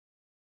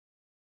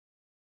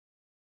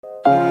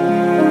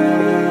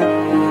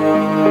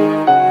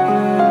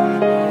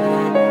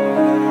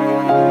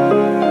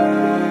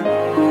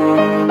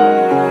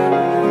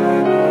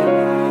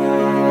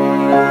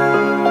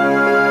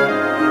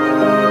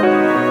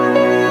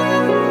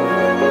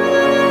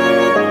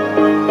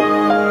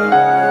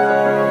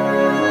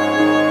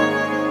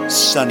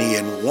Sunny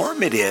and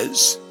warm it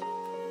is.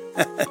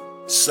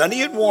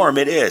 Sunny and warm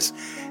it is.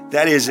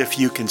 That is if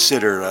you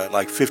consider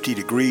like 50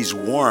 degrees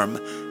warm,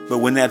 but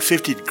when that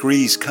 50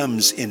 degrees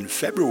comes in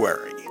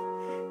February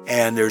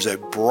and there's a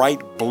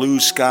bright blue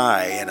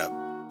sky and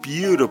a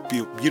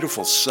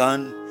beautiful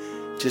sun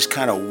just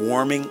kind of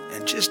warming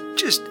and just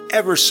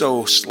ever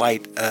so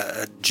slight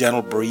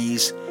gentle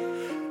breeze,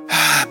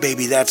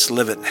 baby, that's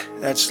living.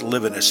 That's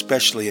living,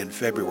 especially in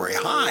February.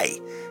 Hi,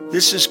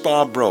 this is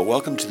Bob Bro.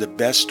 Welcome to the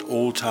Best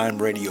Old Time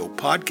Radio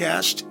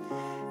Podcast.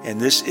 And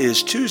this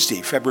is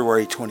Tuesday,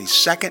 February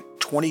 22nd,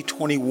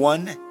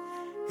 2021.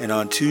 And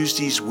on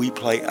Tuesdays, we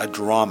play a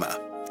drama.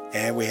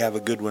 And we have a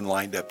good one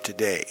lined up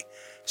today.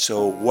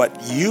 So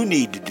what you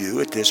need to do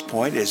at this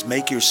point is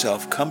make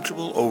yourself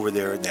comfortable over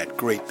there in that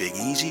great big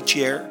easy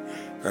chair.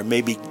 Or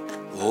maybe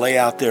lay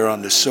out there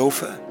on the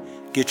sofa.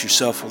 Get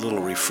yourself a little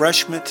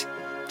refreshment.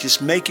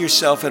 Just make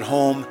yourself at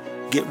home.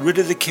 Get rid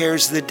of the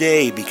cares of the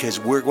day because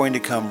we're going to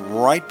come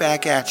right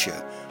back at you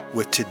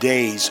with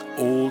today's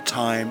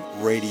old-time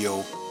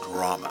radio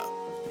drama.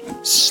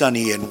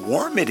 Sunny and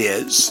warm it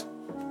is.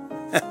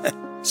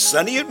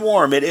 Sunny and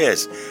warm it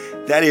is.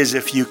 That is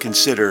if you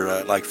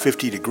consider like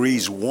 50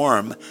 degrees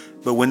warm,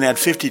 but when that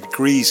 50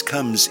 degrees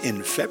comes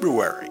in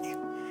February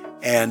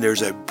and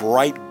there's a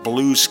bright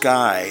blue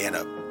sky and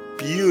a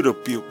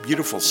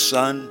beautiful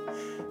sun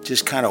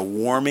just kind of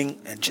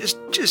warming and just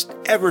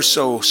ever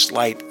so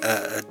slight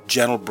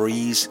gentle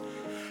breeze,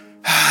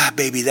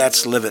 baby,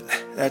 that's living.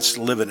 That's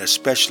living,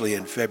 especially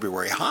in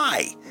February.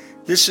 Hi,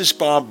 this is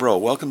Bob Bro.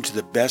 Welcome to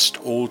the Best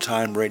Old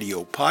Time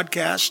Radio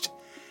Podcast.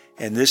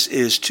 And this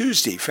is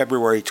Tuesday,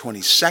 February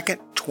 22nd,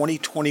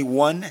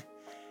 2021.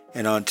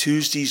 And on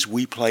Tuesdays,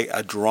 we play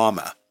a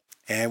drama.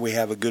 And we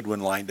have a good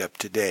one lined up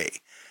today.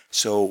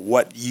 So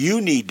what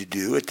you need to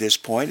do at this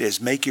point is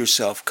make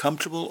yourself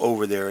comfortable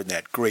over there in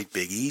that great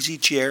big easy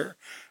chair.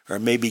 Or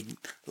maybe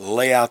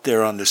lay out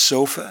there on the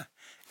sofa.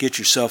 Get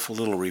yourself a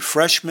little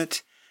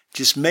refreshment.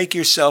 Just make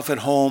yourself at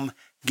home.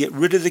 Get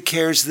rid of the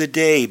cares of the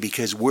day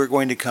because we're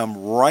going to come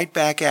right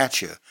back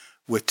at you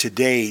with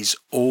today's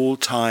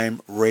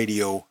old-time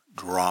radio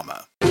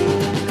drama. Goodbye,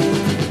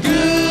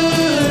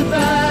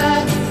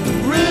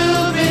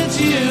 Ruby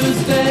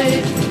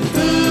Tuesday.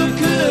 Who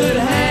could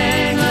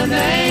hang a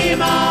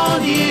name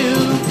on you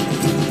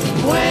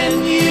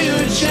when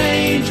you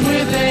change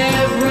with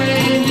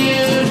every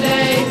new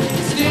day?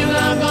 Still,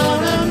 I'm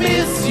gonna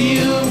miss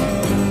you.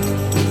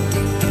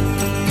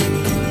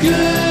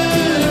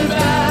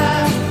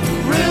 Goodbye,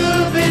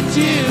 Ruby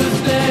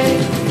Tuesday.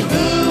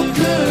 Who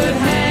could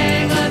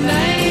hang a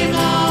name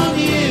on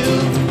you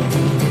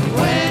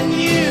when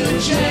you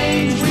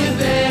change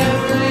with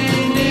every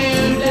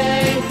new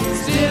day?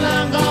 Still,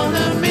 I'm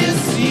gonna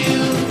miss you.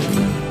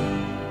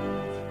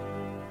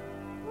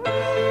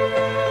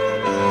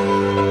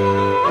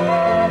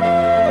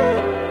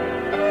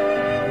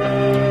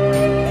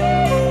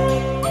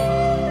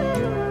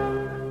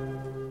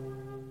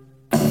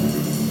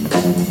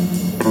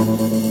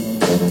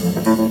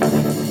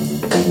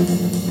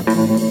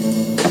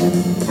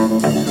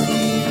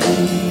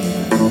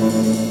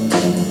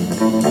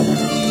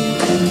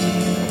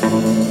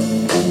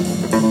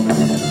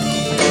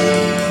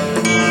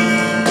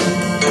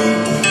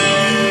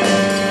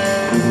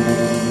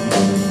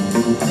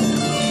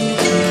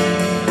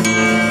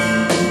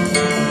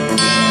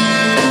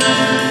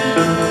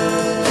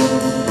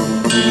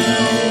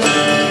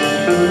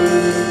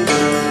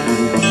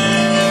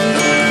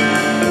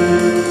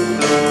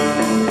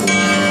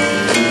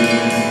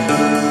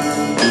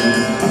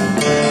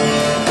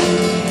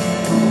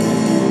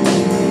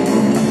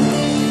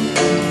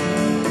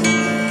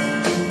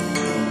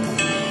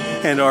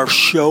 And our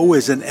show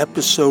is an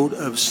episode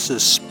of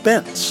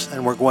suspense.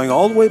 And we're going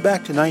all the way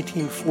back to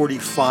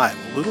 1945,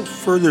 a little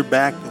further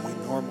back than we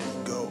normally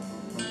go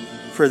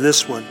for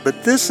this one.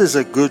 But this is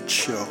a good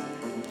show.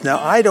 Now,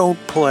 I don't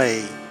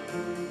play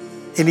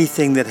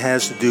anything that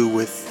has to do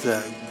with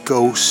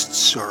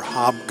ghosts or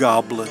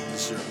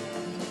hobgoblins or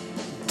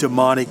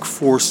demonic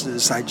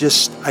forces. I'm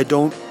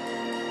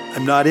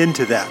not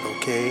into that,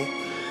 okay?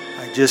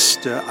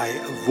 I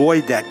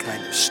avoid that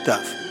kind of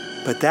stuff.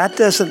 But that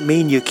doesn't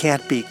mean you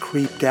can't be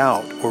creeped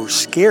out or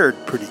scared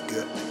pretty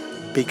good,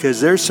 because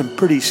there's some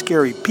pretty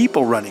scary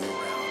people running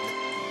around.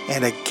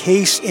 And a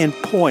case in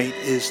point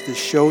is the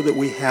show that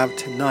we have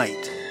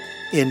tonight,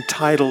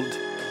 entitled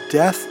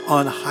Death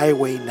on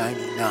Highway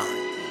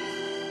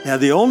 99. Now,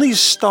 the only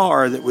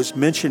star that was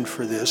mentioned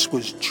for this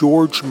was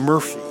George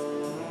Murphy,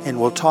 and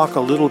we'll talk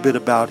a little bit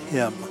about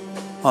him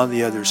on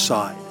the other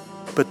side.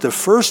 But the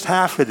first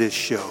half of this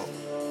show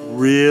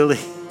really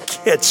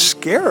gets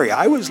scary.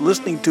 I was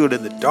listening to it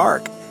in the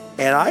dark,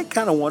 and I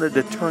kind of wanted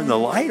to turn the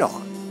light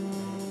on.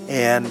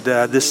 And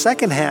the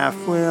second half,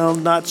 well,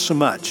 not so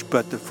much.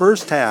 But the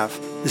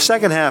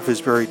second half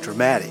is very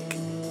dramatic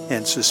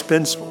and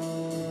suspenseful.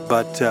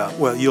 But,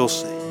 well, you'll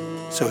see.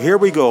 So here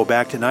we go,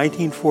 back to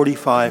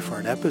 1945 for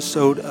an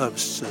episode of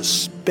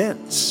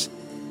Suspense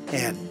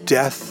and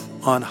Death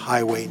on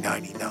Highway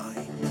 99.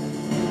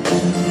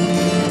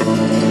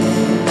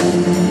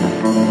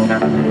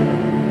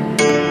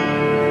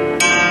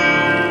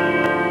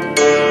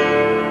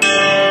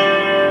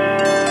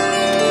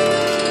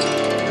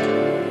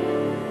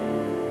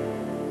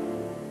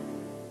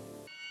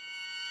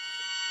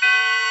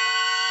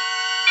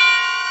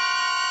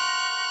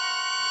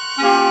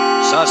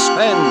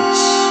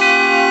 Suspense.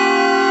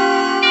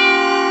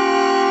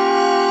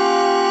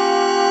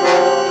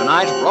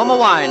 Tonight, Roma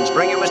Wines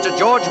bring you Mr.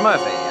 George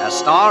Murphy as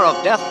star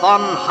of Death on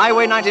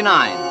Highway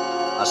 99,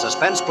 a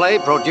suspense play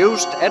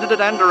produced,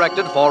 edited, and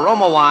directed for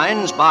Roma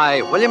Wines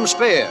by William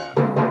Spear.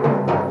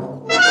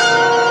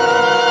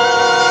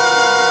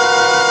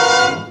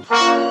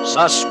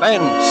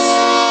 Suspense.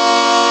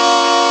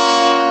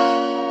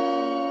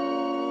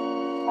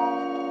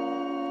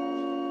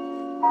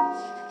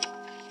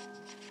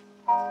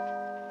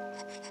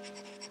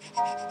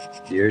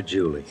 Dear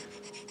Julie,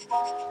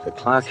 the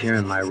clock here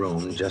in my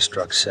room just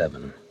struck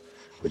 7,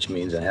 which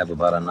means I have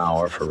about an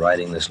hour for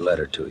writing this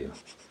letter to you.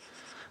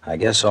 I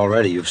guess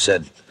already you've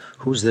said,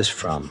 who's this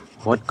from?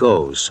 What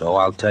goes? So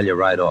I'll tell you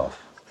right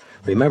off.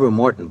 Remember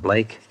Morton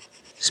Blake?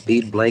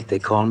 Speed Blake, they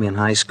called me in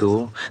high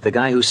school? The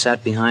guy who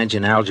sat behind you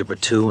in Algebra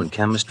 2 and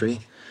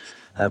chemistry?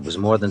 That was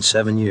more than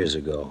 7 years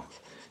ago.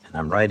 And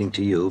I'm writing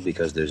to you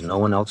because there's no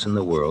one else in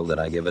the world that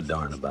I give a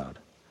darn about.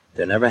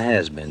 There never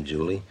has been,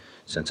 Julie,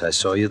 since I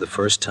saw you the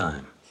first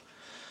time.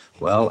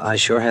 Well, I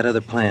sure had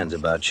other plans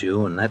about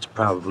you, and that's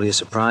probably a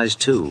surprise,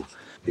 too,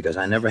 because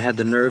I never had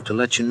the nerve to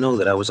let you know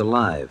that I was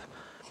alive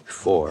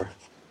before.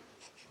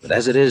 But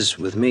as it is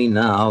with me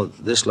now,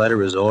 this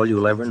letter is all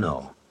you'll ever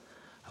know.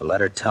 A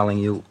letter telling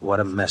you what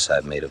a mess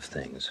I've made of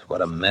things,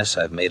 what a mess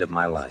I've made of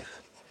my life.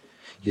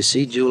 You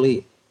see,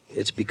 Julie,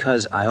 it's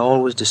because I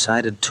always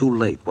decided too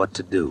late what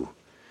to do,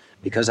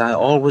 because I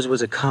always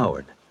was a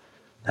coward.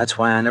 That's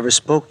why I never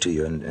spoke to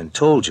you and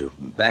told you,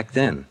 back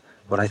then,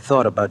 what I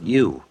thought about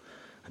you,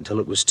 until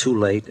it was too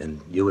late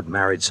and you had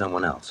married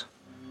someone else.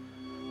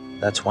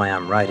 That's why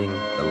I'm writing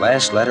the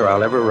last letter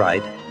I'll ever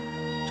write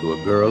to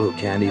a girl who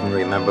can't even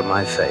remember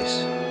my face.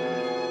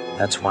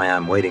 That's why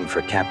I'm waiting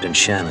for Captain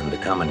Shannon to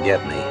come and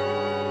get me.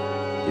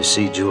 You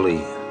see,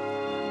 Julie,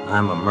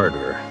 I'm a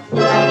murderer.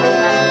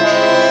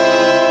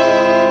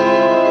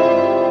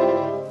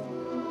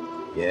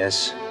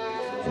 Yes,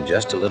 in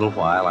just a little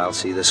while, I'll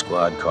see the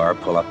squad car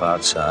pull up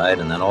outside,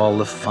 and then all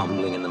the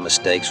fumbling and the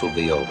mistakes will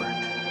be over.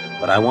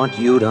 But I want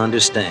you to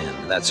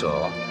understand, that's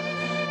all.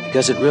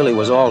 Because it really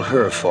was all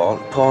her fault,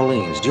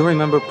 Pauline's. Do you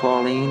remember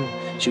Pauline?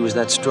 She was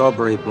that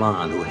strawberry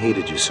blonde who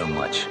hated you so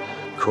much.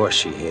 Of course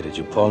she hated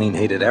you. Pauline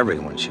hated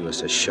everyone. She was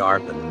so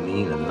sharp and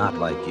mean and not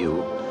like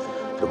you.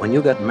 But when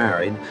you got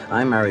married,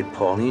 I married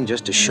Pauline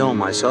just to show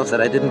myself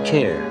that I didn't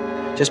care.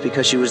 Just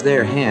because she was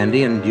there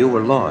handy and you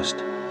were lost.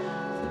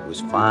 It was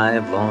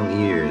 5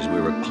 long years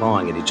we were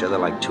clawing at each other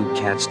like 2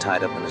 cats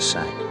tied up in a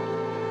sack.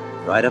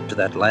 Right up to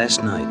that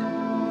last night.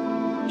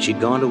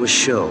 She'd gone to a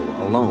show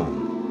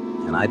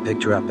alone, and I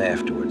picked her up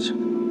afterwards.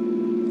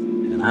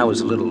 And I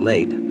was a little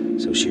late,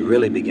 so she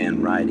really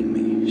began riding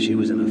me. She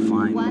was in a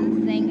fine One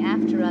mood. thing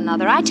after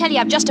another. I tell you,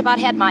 I've just about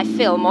had my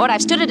fill, Mort.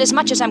 I've stood it as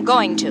much as I'm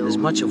going to. As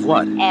much of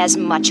what? As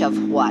much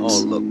of what?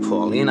 Oh, look,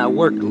 Pauline, I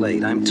worked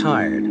late. I'm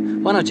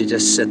tired. Why don't you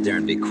just sit there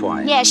and be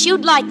quiet? Yes,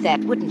 you'd like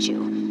that, wouldn't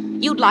you?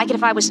 You'd like it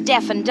if I was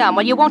deaf and dumb.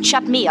 Well, you won't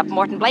shut me up,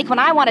 Morton Blake. When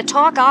I want to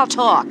talk, I'll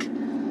talk.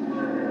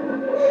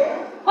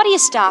 What are you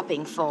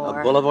stopping for?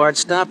 A boulevard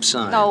stop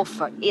sign. Oh,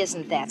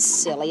 isn't that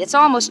silly? It's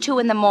almost 2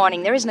 in the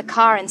morning. There isn't a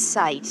car in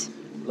sight.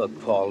 Look,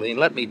 Pauline,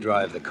 let me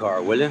drive the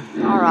car, will you?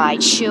 All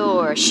right,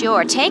 sure.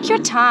 Take your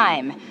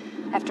time.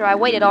 After I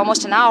waited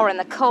almost an hour in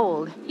the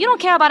cold. You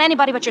don't care about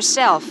anybody but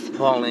yourself.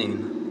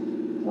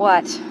 Pauline.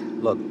 What?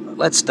 Look,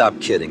 let's stop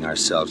kidding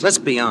ourselves. Let's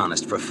be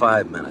honest for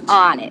 5 minutes.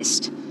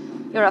 Honest.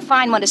 You're a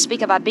fine one to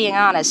speak about being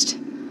honest.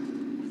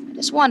 I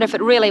just wonder if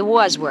it really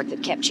was work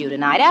that kept you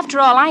tonight. After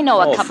all, I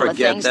know a couple of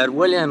things. Forget that,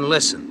 will you? And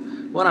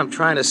listen, what I'm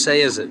trying to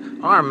say is that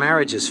our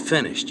marriage is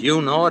finished.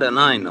 You know it and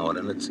I know it,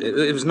 and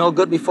it was no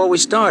good before we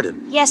started.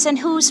 Yes, and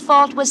whose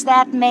fault was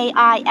that, may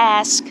I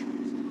ask?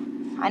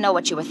 I know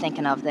what you were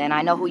thinking of then.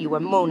 I know who you were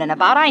mooning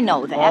about. I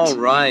know that.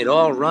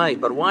 All right.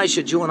 But why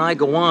should you and I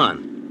go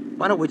on?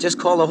 Why don't we just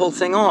call the whole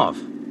thing off?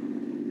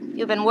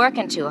 You've been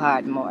working too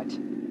hard, Mort.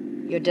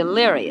 You're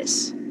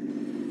delirious.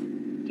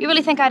 You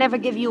really think I'd ever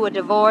give you a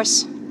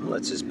divorce? Well,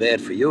 it's as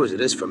bad for you as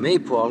it is for me,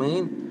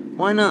 Pauline.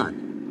 Why not?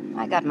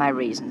 I got my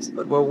reasons.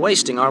 But we're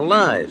wasting our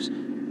lives.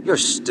 You're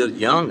still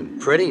young and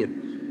pretty,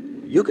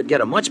 and you could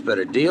get a much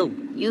better deal.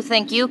 You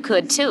think you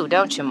could, too,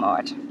 don't you,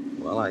 Mort?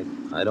 Well, I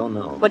don't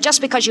know. Well, just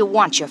because you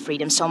want your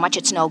freedom so much,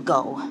 it's no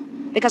go.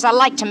 Because I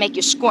like to make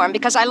you squirm.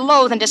 Because I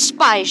loathe and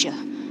despise you.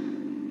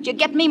 Do you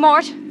get me,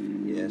 Mort?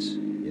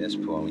 Yes,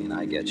 Pauline,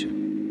 I get you.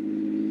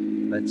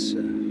 Let's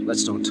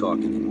don't talk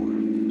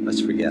anymore.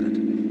 Let's forget it.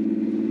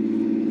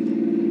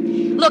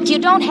 Look, you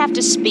don't have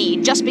to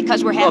speed just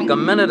because we're having... Look, a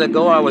minute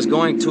ago I was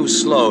going too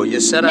slow.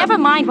 You said Never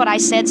mind what I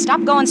said.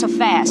 Stop going so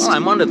fast. Well,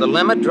 I'm under the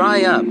limit.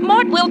 Dry up.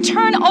 Mort, we'll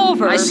turn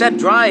over. I said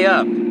dry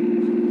up.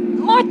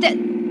 Mort,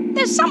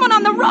 there's someone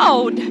on the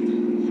road.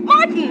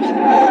 Martin!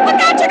 Look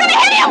out, you're gonna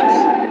hit him!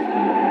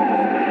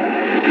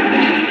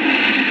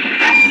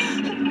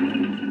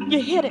 You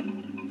hit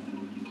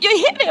him. You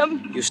hit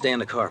him. You stay in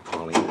the car,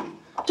 Pauline.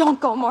 Don't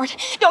go, Mort.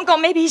 Don't go.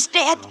 Maybe he's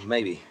dead. Oh,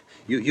 maybe.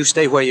 You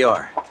stay where you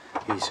are.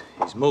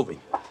 He's moving.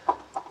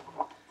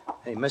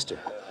 Hey, mister.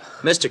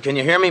 Mister, can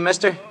you hear me,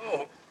 mister?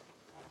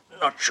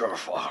 Not your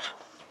fault.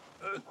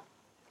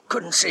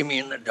 Couldn't see me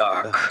in the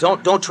dark.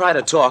 Don't try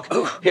to talk.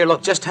 Here,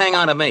 look, just hang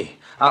on to me.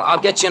 I'll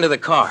get you into the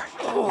car.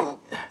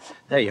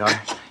 There you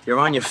are. You're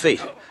on your feet.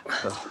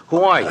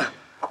 Who are you?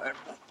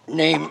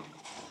 Name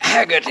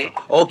Haggerty.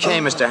 Okay,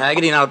 Mr.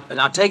 Haggerty.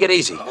 Now take it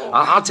easy.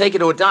 I'll take you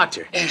to a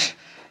doctor.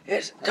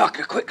 Yes,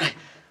 doctor, quickly.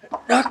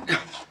 Doctor,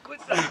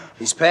 quickly.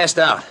 He's passed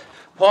out.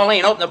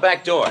 Pauline, open the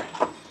back door.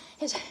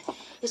 Is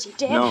he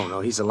dead? No,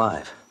 he's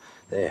alive.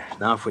 There.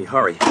 Now, if we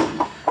hurry.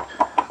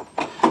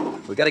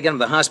 We got to get him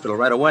to the hospital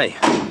right away.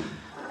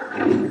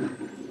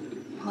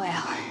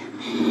 Well,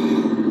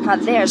 now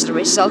there's the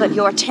result of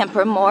your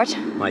temper, Mort.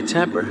 My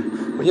temper?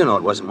 Well, you know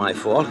it wasn't my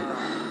fault.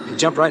 He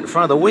jumped right in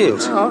front of the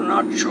wheels. Oh,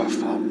 not your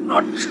fault.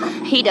 Not your.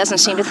 He doesn't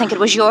seem to think it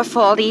was your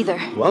fault either.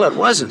 Well, it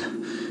wasn't.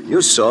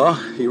 You saw.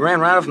 He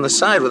ran right off from the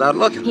side without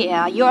looking.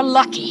 Yeah, you're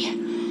lucky.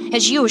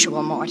 As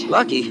usual, Mort.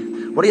 Lucky?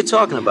 What are you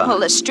talking about? Well,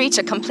 the streets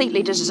are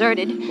completely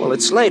deserted. Well,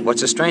 it's late.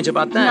 What's so strange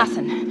about that?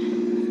 Nothing.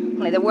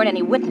 Only there weren't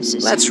any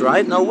witnesses. That's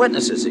right. No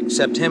witnesses,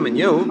 except him and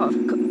you. Of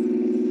course.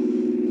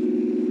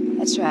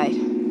 That's right.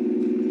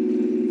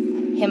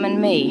 Him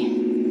and me.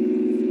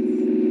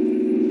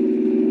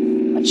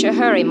 What's your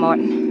hurry,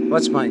 Morton?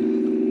 What's my...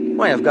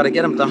 Why, I've got to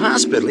get him to the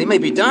hospital. He may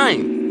be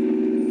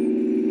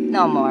dying.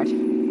 No, Mort.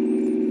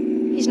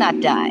 He's not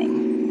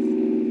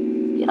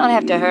dying. You don't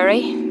have to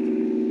hurry.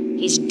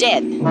 He's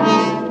dead.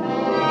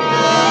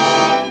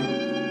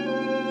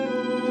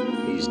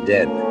 He's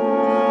dead.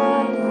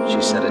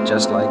 She said it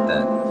just like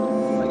that,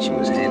 like she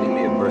was handing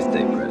me a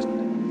birthday present.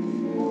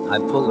 I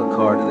pulled the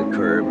car to the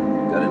curb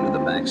and got into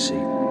the back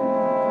seat.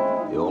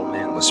 The old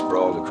man was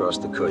sprawled across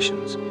the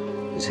cushions,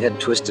 his head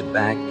twisted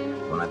back.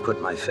 When I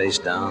put my face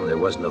down, there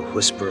wasn't a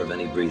whisper of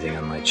any breathing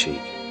on my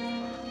cheek.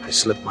 I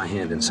slipped my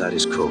hand inside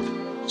his coat,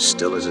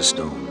 still as a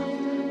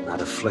stone,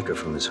 not a flicker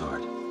from his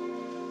heart.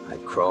 I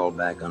crawled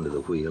back under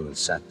the wheel and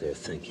sat there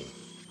thinking.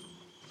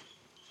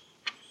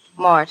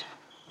 Mort,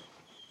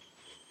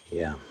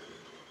 Yeah,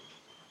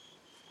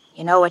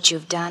 you know what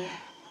you've done?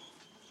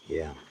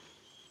 yeah,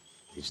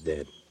 he's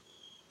dead.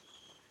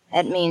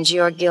 That means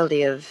you're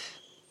guilty of...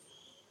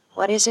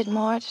 What is it,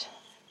 Mort?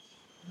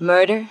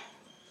 Murder?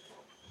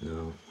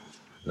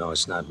 No,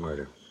 it's not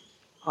murder.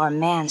 Or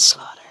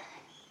manslaughter?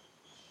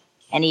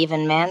 And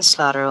even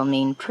manslaughter will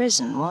mean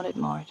prison, won't it,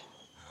 Mort?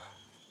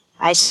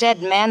 I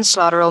said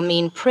manslaughter will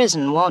mean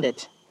prison, won't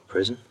it?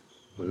 Prison?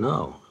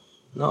 Well,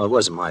 no, it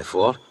wasn't my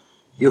fault.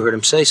 You heard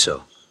him say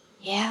so.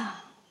 Yeah.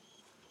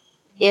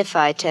 If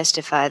I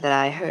testify that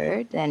I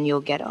heard, then you'll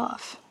get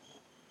off.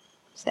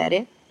 Is that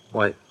it?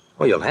 Why,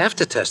 well, you'll have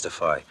to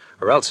testify,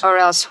 or else... Or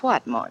else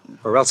what, Morton?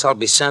 Or else I'll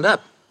be sent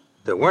up.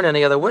 There weren't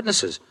any other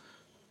witnesses.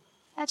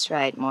 That's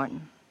right,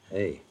 Morton.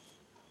 Hey,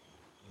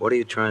 what are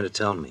you trying to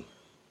tell me?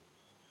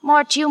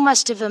 Mort, you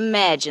must have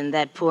imagined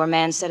that poor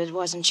man said it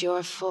wasn't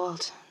your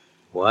fault.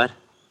 What?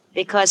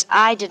 Because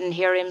I didn't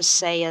hear him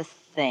say a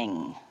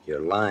thing. You're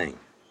lying.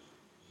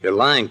 You're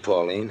lying,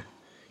 Pauline.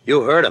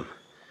 You heard him.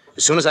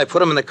 As soon as I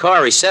put him in the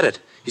car, he said it.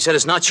 He said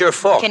it's not your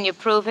fault. Can you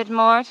prove it,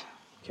 Mort?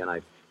 Can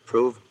I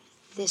prove?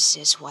 This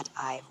is what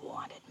I've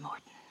wanted,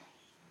 Morton.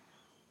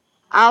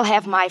 I'll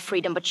have my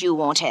freedom, but you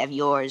won't have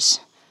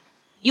yours.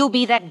 You'll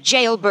be that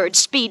jailbird,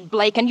 Speed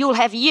Blake, and you'll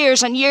have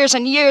years and years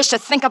and years to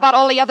think about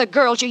all the other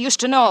girls you used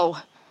to know.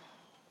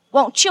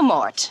 Won't you,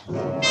 Mort?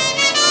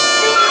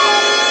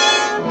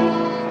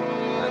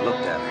 I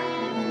looked at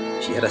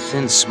her. She had a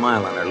thin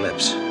smile on her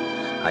lips.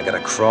 I got a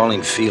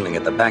crawling feeling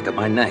at the back of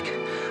my neck.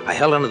 I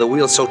held onto the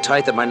wheel so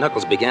tight that my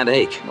knuckles began to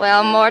ache.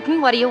 Well,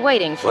 Morton, what are you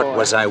waiting for? What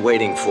was I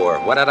waiting for?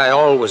 What had I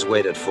always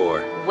waited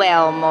for?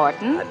 Well,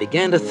 Morton. I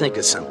began to think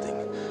of something.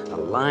 A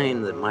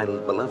line that my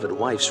beloved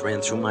wife's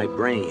ran through my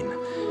brain.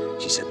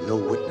 She said no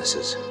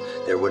witnesses.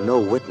 There were no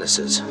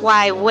witnesses.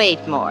 Why,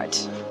 wait,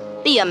 Mort.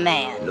 Be a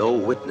man. No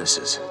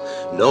witnesses.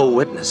 No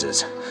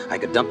witnesses. I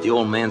could dump the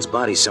old man's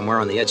body somewhere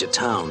on the edge of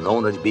town. No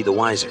one would be the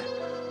wiser.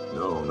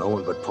 No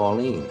one but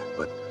Pauline.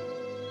 But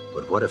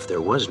what if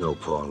there was no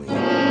Pauline?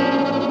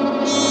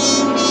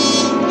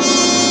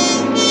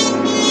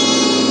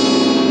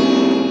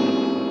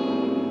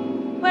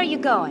 Where are you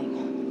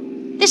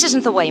going? This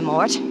isn't the way,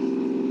 Mort.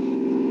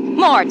 Morton,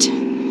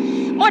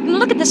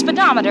 look at the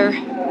speedometer.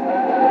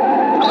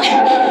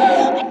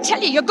 I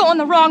tell you, you're going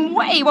the wrong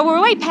way. Well,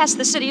 we're way past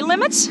the city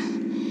limits.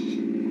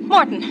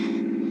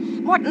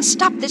 Morton,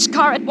 stop this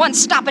car at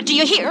once. Stop it, do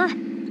you hear?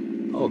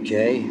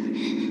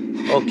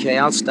 Okay,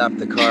 I'll stop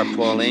the car,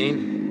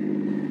 Pauline.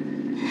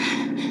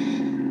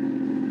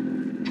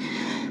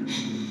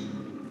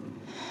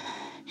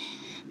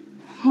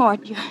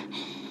 Mort, you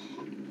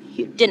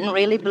didn't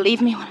really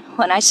believe me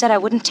when I said I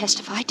wouldn't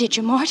testify, did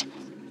you, Mort?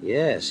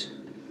 Yes,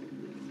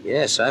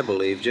 I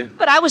believed you.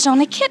 But I was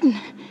only kidding.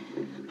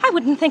 I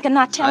wouldn't think of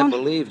not telling. I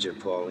believed you,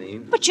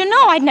 Pauline. But you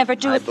know I'd never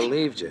do it. I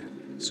believed you,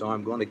 so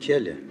I'm going to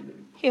kill you.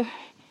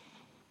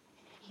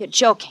 You're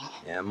joking.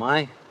 Am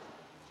I?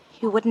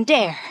 You wouldn't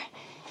dare.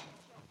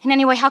 And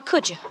anyway, how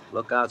could you?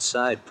 Look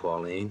outside,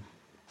 Pauline.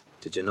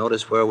 Did you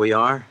notice where we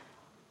are?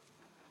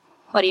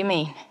 What do you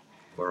mean?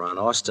 We're on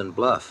Austin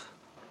Bluff.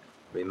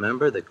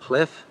 Remember the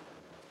cliff?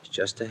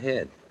 just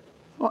ahead.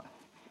 What?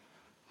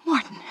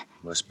 Morton.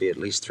 Must be at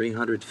least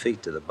 300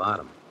 feet to the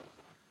bottom.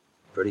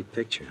 Pretty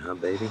picture, huh,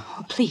 baby?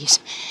 Oh, please.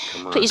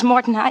 Come on. Please,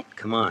 Morton,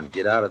 Come on,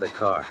 get out of the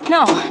car.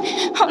 No.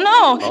 Oh,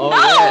 no. Oh,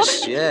 no.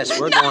 yes.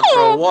 We're going for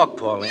a walk,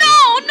 Pauline. No.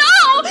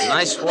 A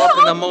nice walk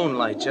in the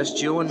moonlight,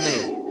 just you and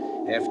me.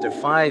 After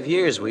 5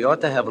 years, we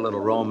ought to have a little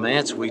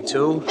romance, we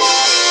two.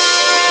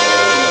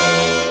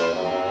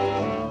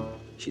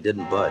 She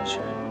didn't budge,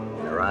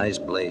 and her eyes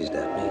blazed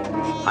at me.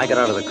 I got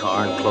out of the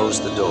car and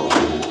closed the door.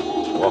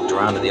 Walked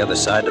around to the other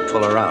side to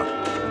pull her out,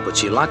 but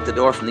she locked the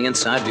door from the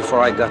inside before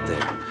I got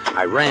there.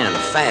 I ran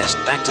fast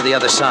back to the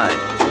other side.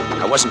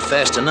 I wasn't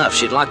fast enough.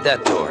 She'd locked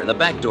that door, and the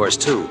back doors,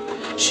 too.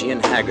 She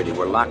and Haggerty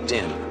were locked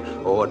in.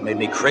 Oh, it made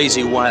me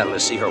crazy wild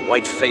to see her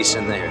white face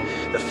in there.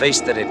 The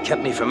face that had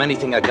kept me from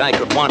anything a guy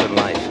could want in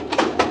life.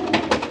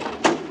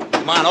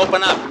 Come on,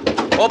 open up.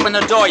 Open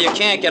the door. You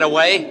can't get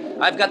away.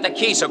 I've got the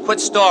key, so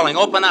quit stalling.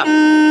 Open up.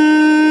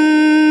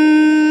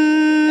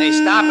 Hey,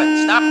 stop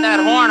it. Stop that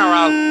horn or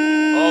I'll...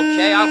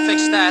 Okay, I'll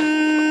fix that.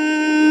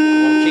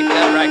 Won't keep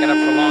that racket up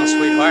for long,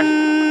 sweetheart.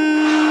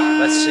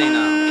 Let's see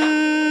now.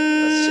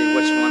 Let's see,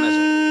 which one is it?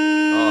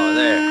 Oh,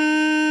 there.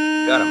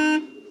 Got him.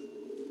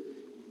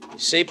 You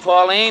see,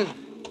 Pauline?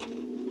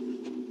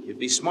 You'd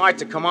be smart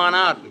to come on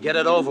out and get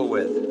it over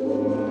with. I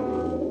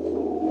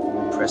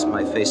pressed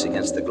my face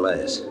against the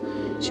glass.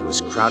 She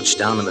was crouched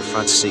down in the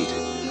front seat.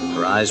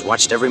 Her eyes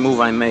watched every move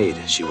I made.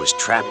 She was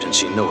trapped and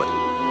she knew it.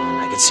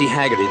 I could see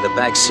Haggerty in the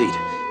back seat,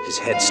 his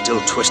head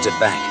still twisted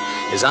back.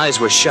 His eyes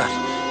were shut.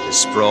 His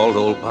sprawled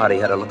old body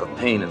had a look of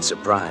pain and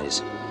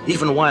surprise.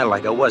 Even wild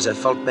like I was, I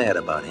felt bad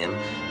about him,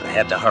 but I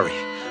had to hurry.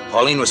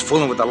 Pauline was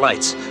fooling with the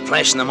lights,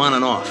 flashing them on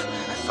and off.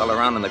 I fell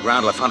around on the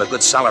ground till I found a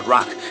good solid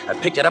rock. I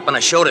picked it up and I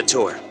showed it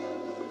to her.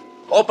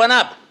 Open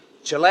up.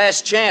 It's your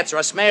last chance or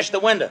I smash the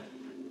window.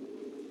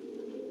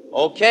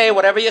 Okay,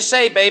 whatever you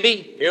say,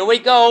 baby. Here we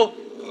go. No,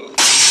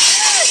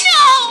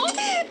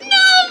 Mort.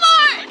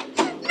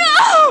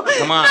 No.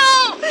 Come on. No.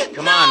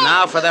 Come on,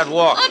 now for that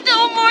walk. Oh,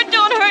 no, Mort,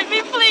 don't hurt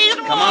me, please,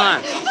 Mort. Come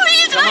on.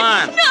 Please, Come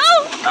on. No.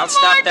 I'll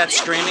stop that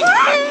screaming. Oh,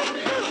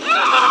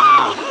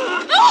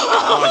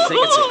 I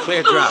think it's a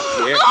clear drop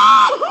here.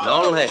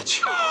 No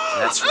ledge.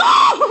 That's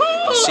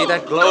right. You see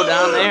that glow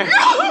down there?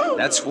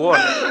 That's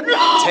water.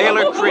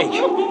 Taylor Creek.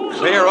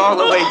 Clear all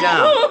the way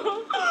down.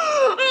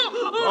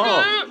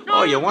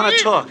 Oh, you want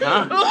to talk,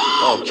 huh?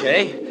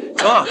 Okay.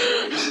 Talk.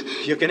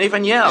 You can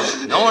even yell.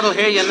 No one will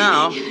hear you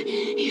now.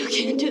 You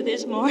can't do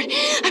this, Mort.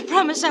 I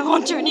promise I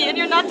won't turn you in.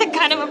 You're not the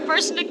kind of a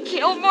person to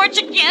kill, Mort.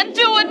 You can't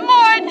do it,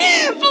 Mort.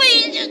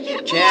 Please, just...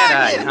 Can't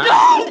I, huh?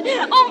 Don't.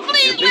 Oh,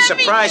 please, You'd be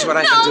surprised what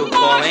I can do, Mort.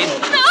 Pauline.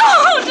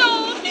 No,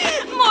 don't.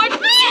 Mort,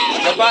 please.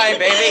 Goodbye,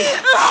 baby.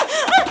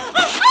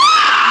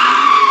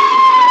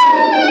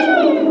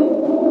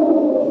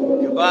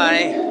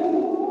 Goodbye.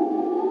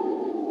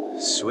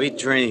 Sweet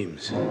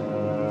dreams.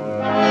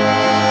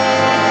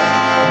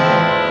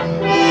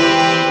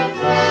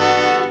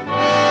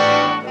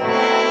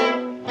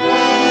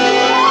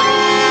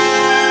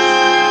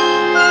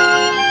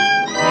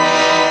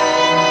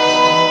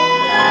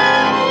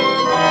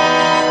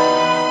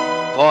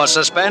 For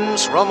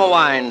suspense, Roma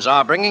Wines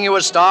are bringing you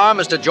a star,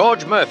 Mr.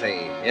 George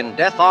Murphy, in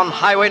Death on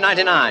Highway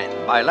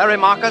 99 by Larry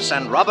Marcus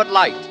and Robert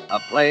Light, a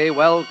play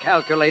well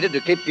calculated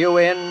to keep you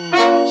in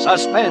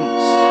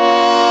suspense.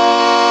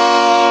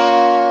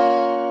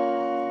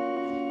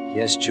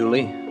 Yes,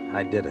 Julie,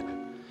 I did it.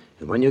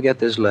 And when you get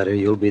this letter,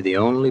 you'll be the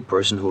only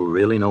person who'll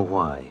really know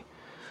why.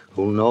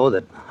 Who'll know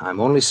that I'm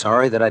only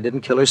sorry that I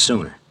didn't kill her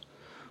sooner.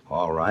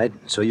 All right,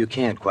 so you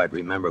can't quite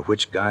remember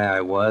which guy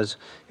I was,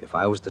 if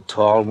I was the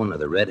tall one or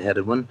the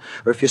red-headed one,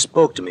 or if you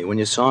spoke to me when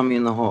you saw me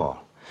in the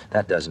hall.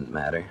 That doesn't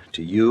matter,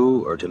 to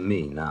you or to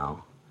me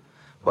now.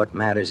 What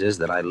matters is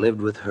that I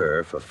lived with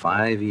her for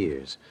 5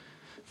 years.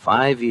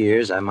 5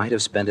 years I might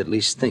have spent at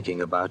least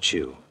thinking about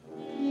you.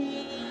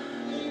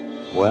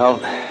 Well,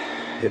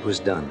 it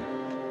was done.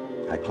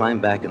 I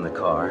climbed back in the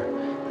car.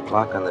 The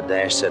clock on the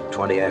dash said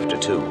 20 after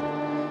 2.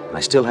 I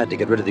still had to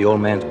get rid of the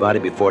old man's body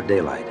before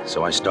daylight,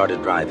 so I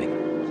started driving.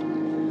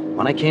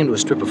 When I came to a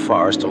strip of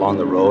forest along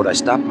the road, I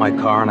stopped my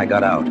car and I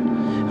got out.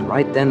 And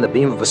right then, the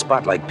beam of a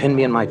spotlight pinned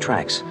me in my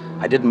tracks.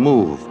 I didn't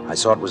move. I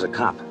saw it was a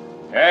cop.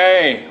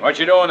 Hey, what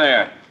you doing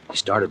there? He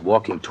started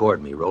walking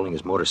toward me, rolling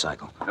his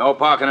motorcycle. No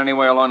parking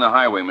anywhere along the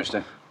highway,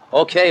 mister.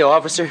 Okay,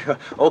 officer.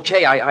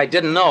 Okay, I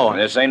didn't know.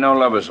 This ain't no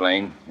lover's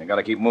lane. You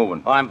gotta keep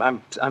moving. Oh,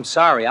 I'm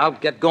sorry. I'll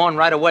get going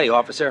right away,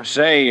 officer.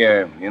 Say,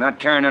 you're not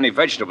carrying any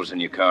vegetables in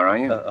your car, are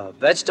you?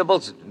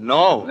 Vegetables?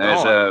 No.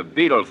 There's no. a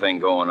beetle thing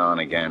going on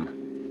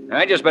again.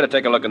 I just better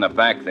take a look in the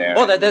back there.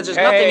 Oh, there's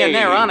nothing in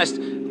there,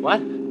 honest. What?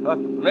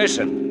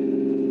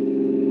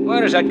 Listen.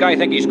 Where does that guy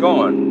think he's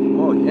going?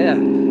 Oh, yeah.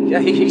 Yeah,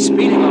 he's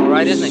speeding all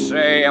right, isn't he?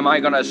 Say, am I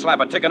gonna slap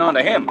a ticket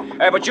onto him?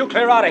 But you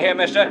clear out of here,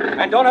 mister,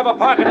 and don't ever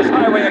park on this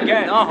highway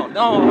again. No,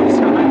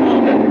 officer, I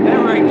won't.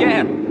 Never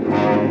again.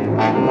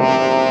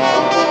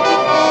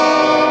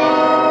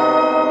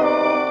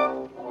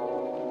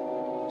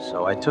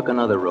 So I took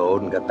another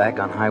road and got back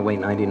on Highway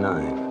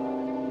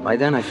 99. By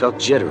then, I felt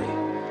jittery.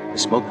 I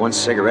smoked one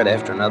cigarette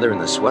after another,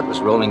 and the sweat was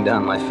rolling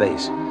down my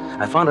face.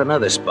 I found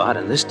another spot,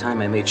 and this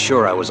time I made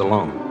sure I was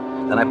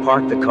alone. Then I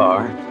parked the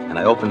car, and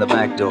I opened the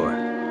back door.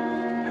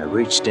 I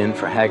reached in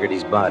for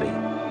Haggerty's body.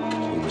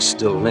 He was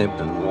still limp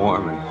and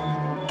warm,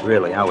 and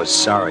really, I was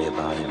sorry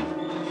about him.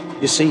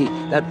 You see,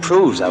 that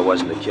proves I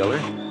wasn't a killer.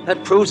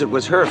 That proves it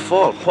was her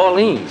fault,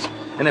 Pauline's.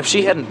 And if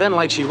she hadn't been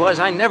like she was,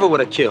 I never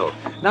would have killed.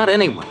 Not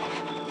anyone.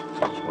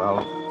 Well,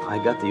 I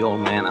got the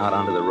old man out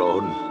onto the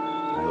road,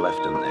 and I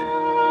left him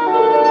there.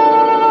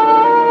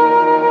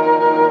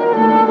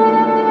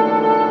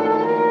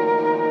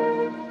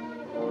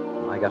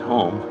 When I got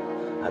home,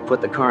 I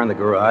put the car in the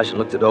garage and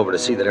looked it over to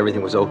see that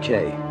everything was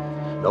okay.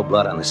 No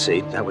blood on the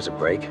seat. That was a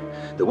break.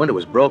 The window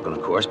was broken,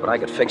 of course, but I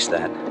could fix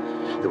that.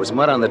 There was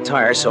mud on the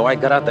tires, so I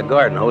got out the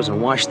garden hose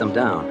and washed them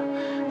down.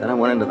 Then I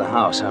went into the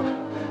house.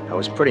 I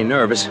was pretty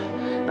nervous.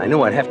 I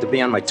knew I'd have to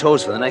be on my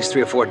toes for the next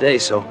 3 or 4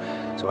 days, so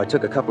I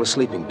took a couple of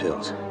sleeping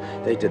pills.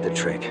 They did the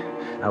trick.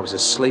 I was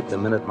asleep the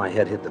minute my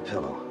head hit the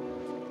pillow.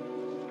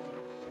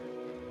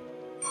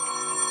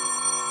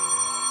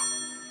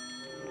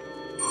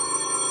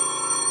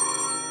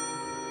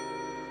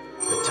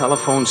 The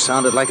telephone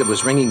sounded like it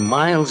was ringing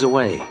miles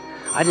away.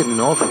 I didn't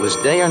know if it was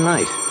day or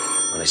night,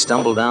 but I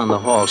stumbled down the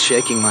hall,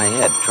 shaking my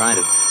head, trying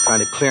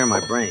to clear my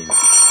brain.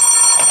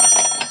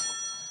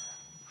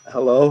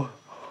 Hello?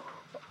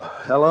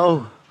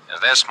 Hello? Is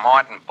this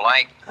Martin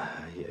Blake?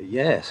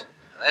 Yes.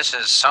 This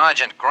is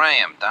Sergeant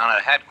Graham down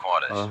at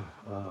headquarters.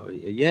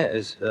 Yeah.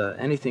 Is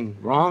anything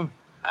wrong?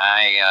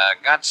 I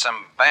got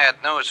some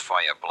bad news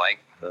for you, Blake.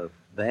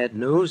 Bad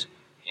news?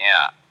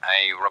 Yeah,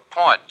 a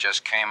report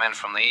just came in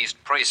from the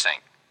East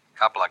Precinct. A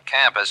couple of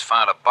campers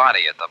found a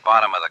body at the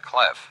bottom of the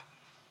cliff.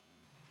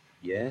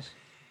 Yes?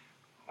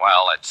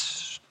 Well,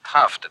 it's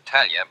tough to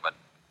tell you, but,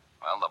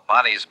 well, the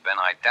body's been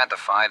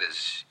identified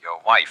as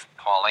your wife,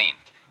 Pauline.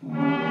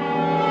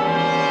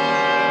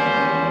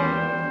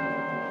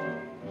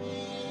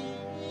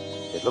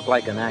 It looked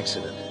like an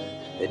accident.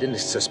 They didn't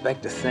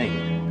suspect a thing.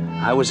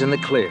 I was in the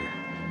clear.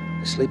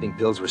 The sleeping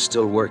pills were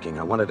still working.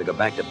 I wanted to go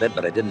back to bed,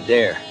 but I didn't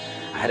dare.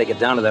 I had to get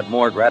down to that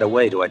morgue right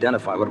away to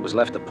identify what was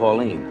left of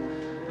Pauline.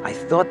 I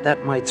thought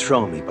that might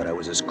throw me, but I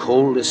was as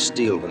cold as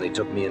steel when they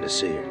took me in to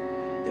see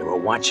her. They were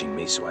watching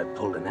me, so I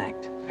pulled an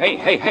act.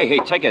 Hey,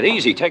 take it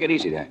easy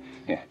there.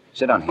 Here,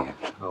 sit down here.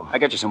 Oh. I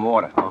got you some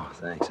water. Oh,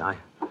 thanks.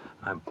 I'm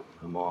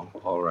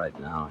all right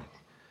now.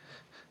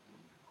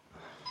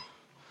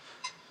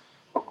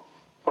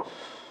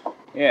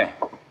 Yeah.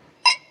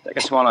 Take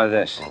a swallow of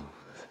this. Oh,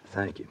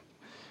 thank you.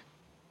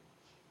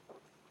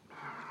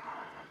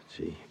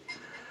 Gee,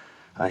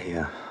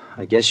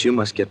 I guess you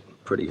must get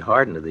pretty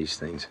hardened to these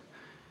things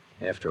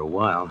after a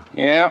while.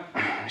 Yeah,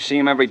 I see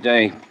him every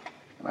day.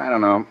 I don't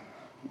know.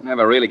 I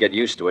never really get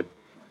used to it.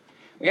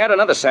 We had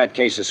another sad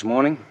case this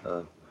morning.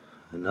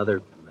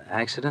 Another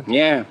accident?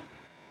 Yeah.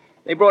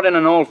 They brought in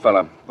an old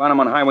fella. Found him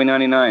on Highway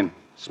 99.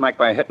 Smacked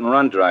by a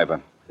hit-and-run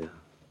driver. Yeah.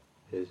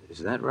 Is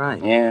that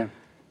right? Yeah.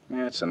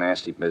 Yeah, it's a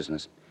nasty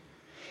business.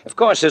 Of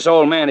course, this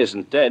old man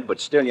isn't dead, but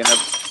still you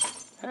never...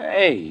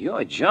 Hey,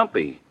 you're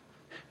jumpy.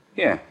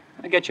 Here,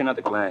 I'll get you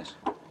another glass.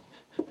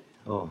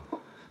 Oh,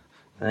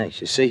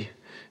 thanks. You see,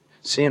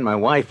 seeing my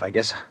wife, I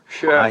guess...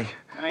 Sure. I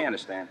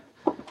understand.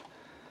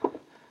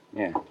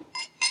 Yeah.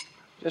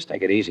 Just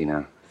take it easy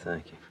now.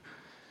 Thank you.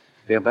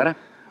 Feel better?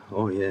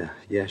 Oh,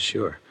 yeah,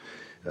 sure.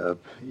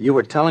 You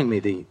were telling me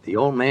the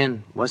old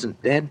man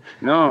wasn't dead?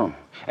 No.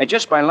 And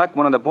just by luck,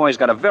 one of the boys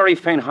got a very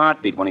faint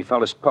heartbeat when he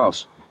felt his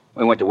pulse.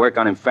 We went to work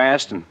on him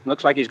fast, and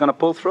looks like he's going to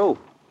pull through.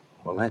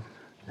 Well,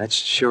 that's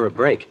sure a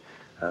break.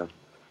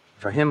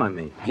 For him, I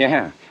mean.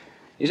 Yeah.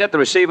 He's at the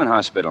receiving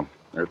hospital.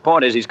 The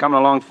report is he's coming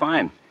along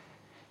fine.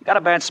 He got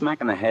a bad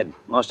smack in the head.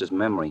 Lost his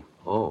memory.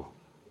 Oh.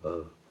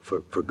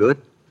 For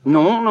good?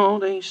 No.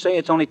 They say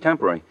it's only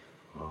temporary.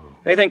 Oh.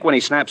 They think when he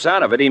snaps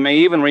out of it, he may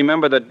even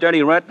remember the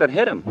dirty rat that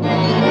hit him.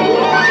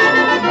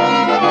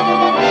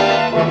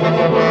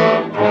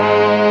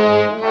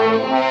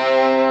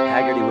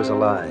 Haggerty was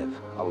alive.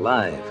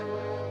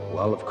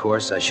 Well, of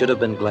course, I should have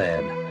been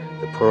glad.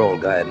 The poor old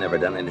guy had never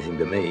done anything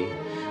to me.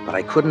 But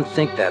I couldn't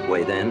think that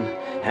way then.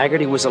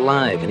 Haggerty was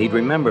alive, and he'd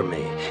remember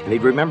me. And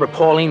he'd remember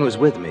Pauline was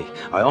with me.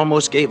 I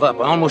almost gave up.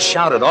 I almost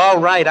shouted, all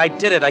right, I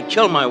did it. I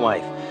killed my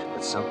wife.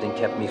 But something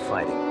kept me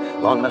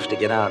fighting. Long enough to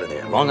get out of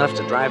there. Long enough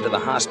to drive to the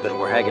hospital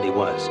where Haggerty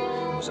was.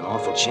 It was an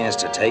awful chance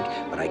to take,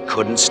 but I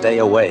couldn't stay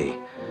away.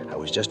 I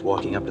was just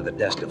walking up to the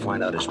desk to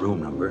find out his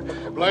room number.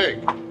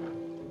 Blake.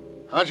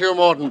 Aren't you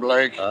Morton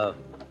Blake?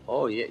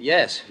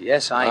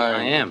 Yes, I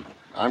am.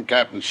 I'm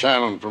Captain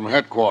Shannon from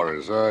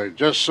headquarters. I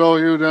just saw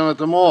you down at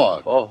the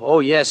morgue. Oh,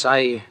 yes,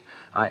 I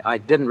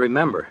didn't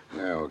remember.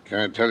 Yeah, well,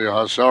 can't tell you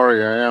how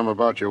sorry I am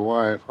about your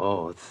wife.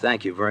 Oh,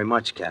 thank you very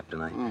much,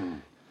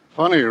 Captain.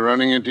 Funny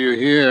running into you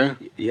here.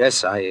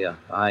 Yes, I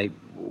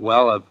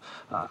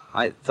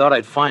thought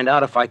I'd find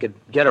out if I could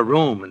get a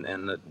room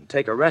and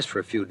take a rest for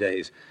a few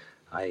days.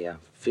 I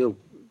feel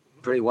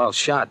pretty well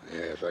shot.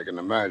 Yes, I can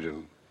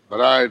imagine. But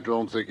I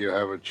don't think you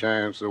have a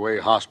chance the way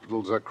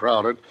hospitals are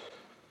crowded.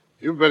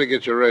 You better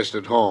get your rest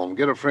at home.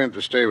 Get a friend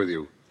to stay with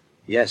you.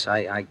 Yes,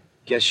 I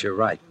guess you're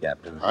right,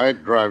 Captain.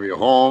 I'd drive you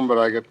home, but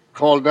I get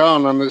called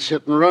down on this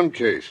hit-and-run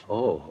case.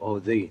 Oh,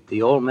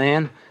 the old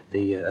man,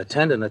 the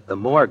attendant at the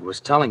morgue was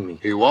telling me.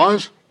 He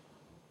was?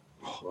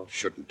 Oh, I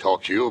shouldn't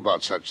talk to you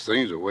about such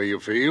things, the way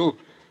you feel.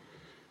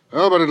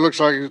 Oh, but it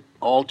looks like it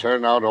all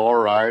turned out all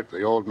right.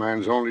 The old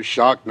man's only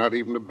shocked, not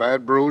even a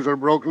bad bruise or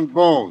broken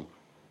bone.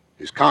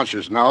 He's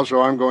conscious now,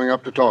 so I'm going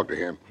up to talk to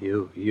him.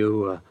 Do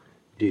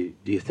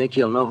you think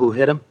he'll know who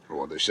hit him?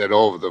 Well, they said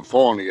over the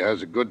phone he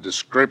has a good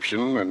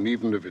description, and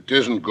even if it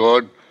isn't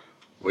good,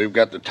 we've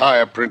got the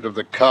tire print of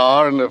the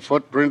car and the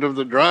footprint of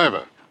the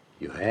driver.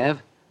 You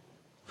have?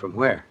 From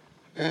where?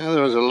 Yeah,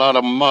 there was a lot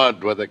of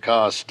mud where the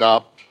car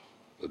stopped.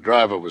 The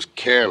driver was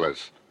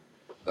careless.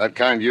 That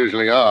kind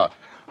usually are.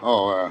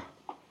 Oh,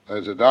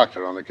 there's a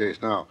doctor on the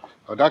case now.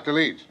 Oh, Dr.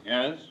 Leeds.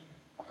 Yes?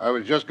 I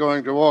was just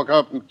going to walk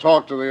up and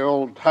talk to the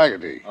old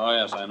Haggerty. Oh,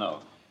 yes, I know.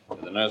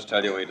 Did the nurse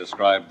tell you he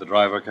described the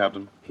driver,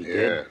 Captain? He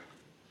did?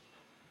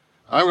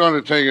 I'm going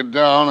to take it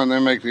down and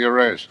then make the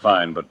arrest.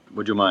 Fine, but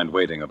would you mind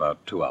waiting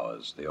about 2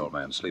 hours? The old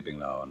man's sleeping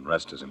now, and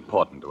rest is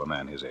important to a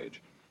man his age.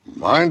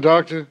 Mine,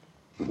 Doctor?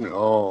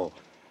 No.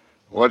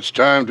 What's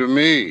time to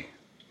me?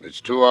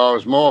 It's 2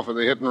 hours more for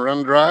the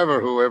hit-and-run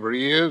driver, whoever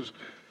he is,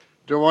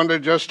 to wonder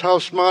just how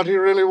smart he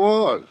really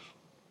was.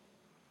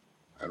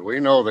 And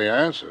we know the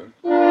answer.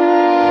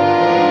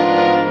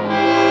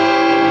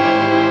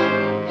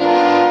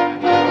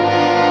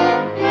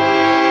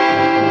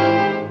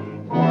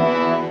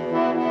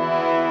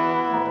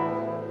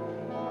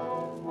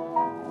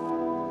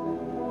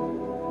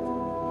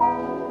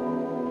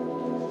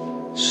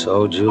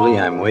 So, Julie,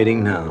 I'm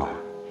waiting now.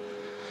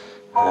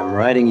 I'm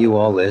writing you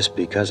all this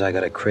because I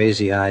got a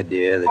crazy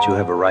idea that you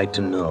have a right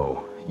to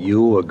know.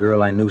 You, a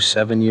girl I knew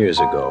 7 years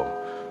ago,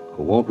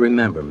 who won't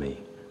remember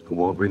me, who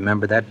won't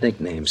remember that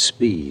nickname,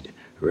 Speed,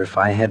 or if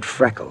I had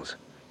freckles.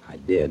 I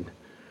did.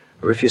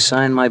 Or if you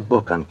signed my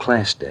book on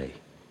class day.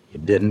 You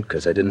didn't,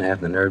 because I didn't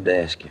have the nerve to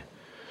ask you.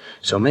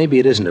 So maybe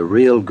it isn't a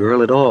real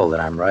girl at all that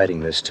I'm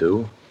writing this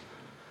to.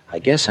 I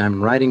guess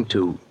I'm writing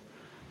to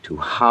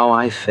how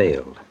I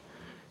failed.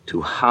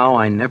 To how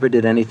I never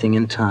did anything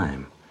in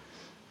time.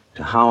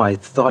 To how I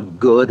thought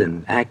good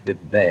and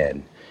acted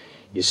bad.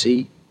 You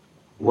see,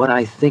 what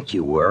I think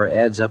you were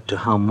adds up to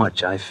how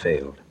much I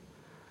failed.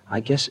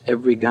 I guess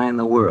every guy in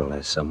the world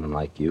has someone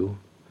like you.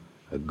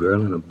 A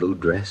girl in a blue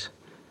dress.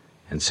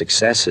 And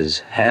success is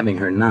having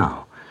her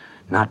now,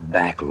 not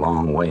back a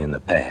long way in the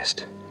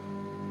past.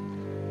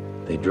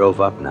 They drove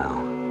up now.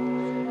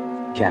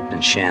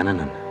 Captain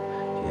Shannon and,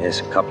 yes,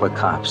 a couple of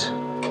cops.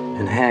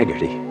 And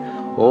Haggerty.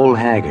 Old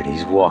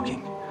Haggerty's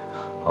walking.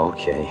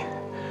 Okay.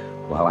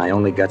 Well, I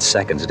only got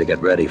seconds to get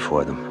ready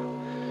for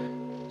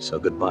them. So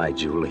goodbye,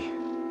 Julie.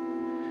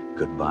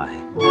 Goodbye.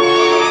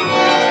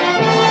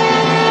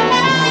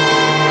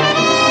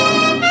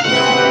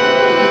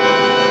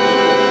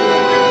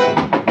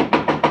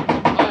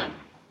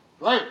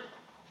 Blake!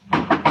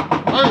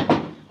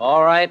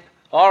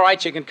 All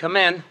right, you can come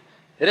in.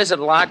 It isn't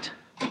locked.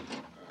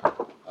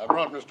 I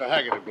brought Mr.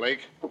 Haggerty,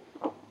 Blake.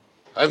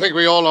 I think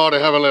we all ought to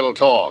have a little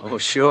talk. Oh,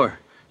 sure.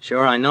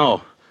 Sure, I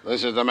know.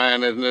 This is the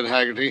man, isn't it,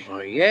 Haggerty?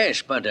 Oh,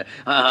 yes, but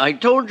I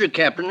told you,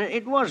 Captain,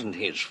 it wasn't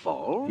his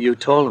fault. You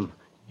told him.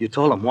 You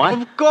told him what?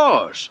 Of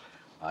course.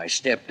 I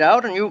stepped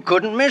out and you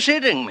couldn't miss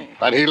hitting me.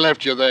 But he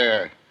left you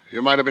there.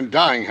 You might have been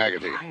dying,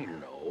 Haggerty. I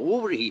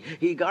know.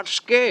 He got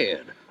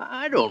scared.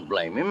 I don't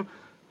blame him.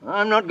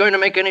 I'm not going to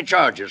make any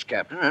charges,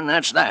 Captain, and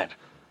that's that.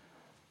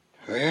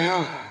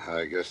 Well,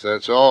 I guess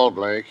that's all,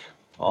 Blake.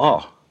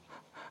 All.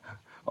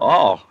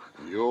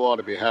 You ought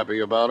to be happy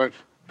about it.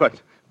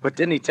 But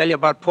didn't he tell you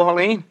about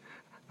Pauline?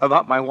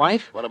 About my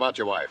wife? What about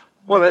your wife?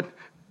 Well,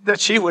 that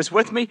she was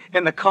with me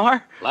in the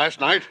car?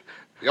 Last night?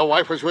 Your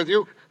wife was with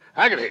you?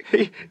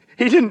 Haggerty.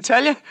 He didn't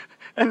tell you?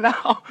 And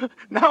now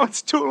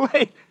it's too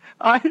late.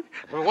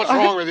 Well, what's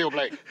wrong with you,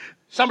 Blake?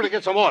 Somebody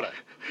get some water.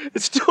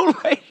 It's too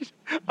late.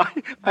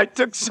 I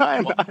took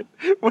cyanide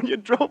when you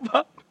drove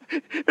up.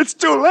 It's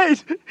too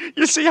late.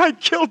 You see, I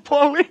killed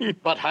Pauline.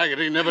 But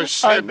Haggerty never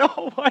said...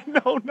 I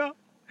know now.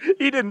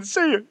 He didn't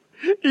see her.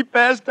 He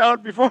passed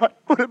out before I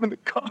put him in the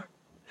car.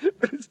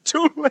 But it's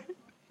too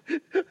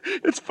late.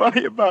 It's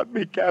funny about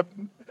me,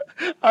 Captain.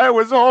 I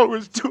was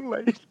always too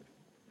late.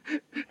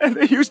 And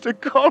they used to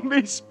call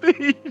me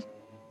Speed.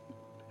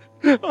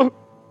 Oh,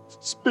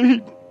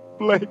 Speed,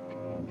 Blake.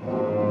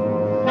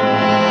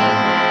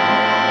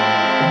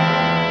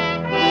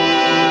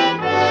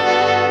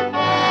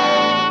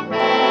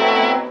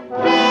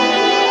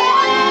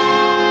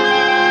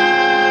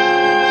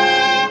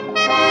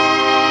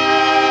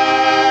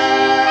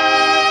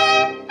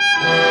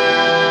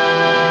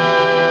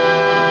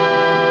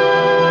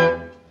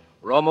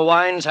 Roma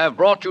Wines have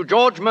brought you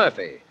George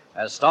Murphy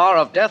as star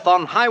of Death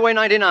on Highway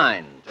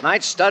 99.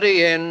 Tonight's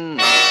study in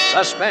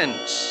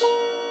suspense.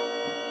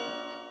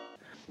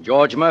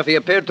 George Murphy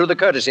appeared through the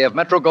courtesy of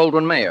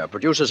Metro-Goldwyn-Mayer.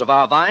 Producers of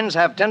Our Vines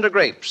have tender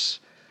grapes.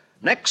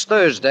 Next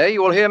Thursday,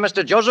 you will hear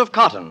Mr. Joseph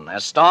Cotton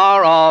as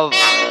star of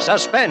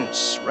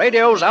Suspense,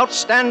 radio's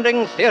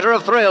outstanding theater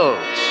of thrills.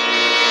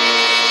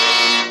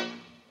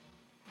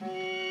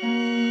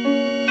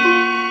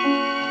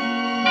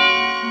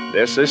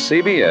 This is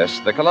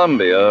CBS, the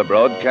Columbia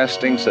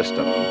Broadcasting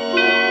System.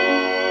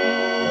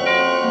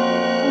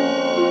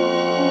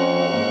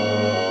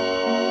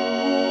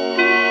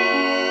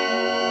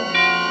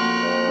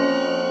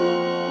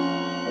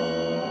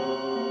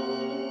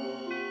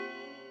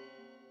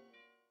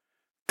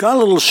 Got a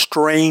little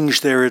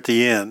strange there at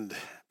the end,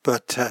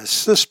 but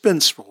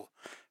suspenseful.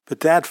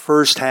 But that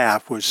first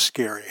half was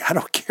scary. I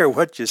don't care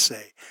what you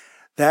say.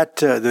 That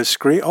the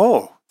screen.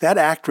 Oh, that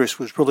actress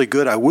was really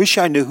good. I wish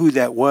I knew who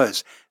that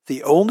was.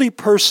 The only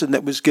person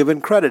that was given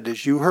credit,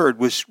 as you heard,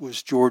 was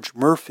George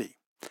Murphy.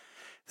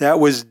 That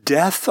was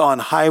Death on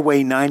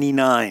Highway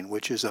 99,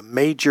 which is a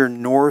major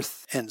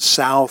north and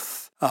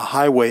south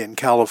highway in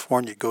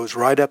California. It goes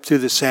right up through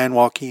the San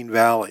Joaquin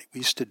Valley.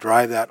 We used to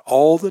drive that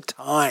all the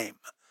time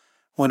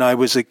when I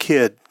was a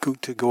kid,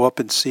 to go up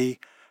and see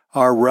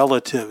our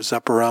relatives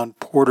up around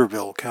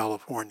Porterville,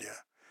 California.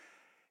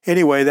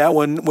 Anyway, that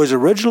one was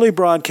originally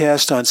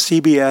broadcast on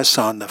CBS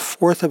on the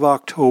 4th of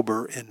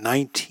October in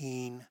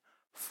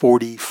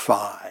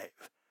 1945.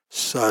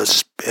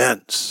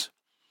 Suspense.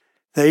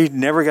 They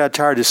never got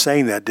tired of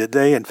saying that, did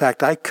they? In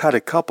fact, I cut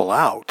a couple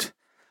out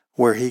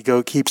where he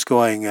keeps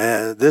going,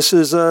 this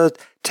is a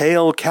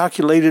tale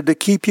calculated to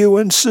keep you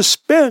in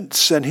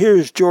suspense. And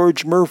here's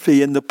George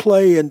Murphy in the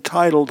play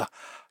entitled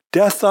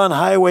Death on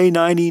Highway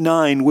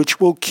 99, which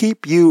will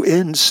keep you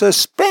in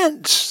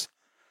suspense.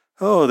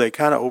 Oh, they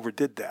kind of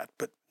overdid that,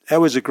 but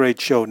that was a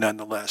great show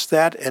nonetheless.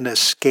 That and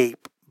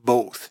Escape,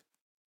 both.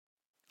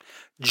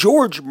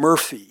 George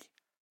Murphy,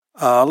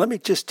 let me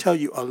just tell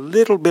you a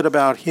little bit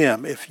about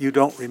him if you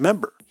don't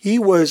remember. He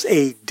was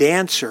a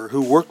dancer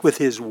who worked with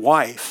his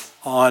wife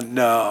on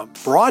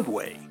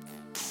Broadway,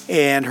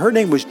 and her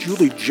name was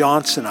Julie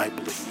Johnson, I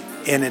believe.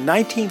 And in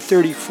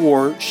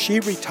 1934, she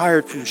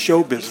retired from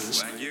show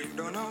business,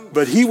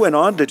 but he went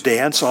on to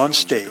dance on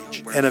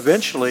stage. And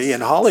eventually, in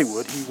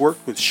Hollywood, he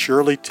worked with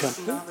Shirley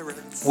Temple,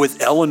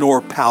 with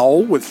Eleanor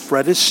Powell, with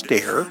Fred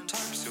Astaire,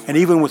 and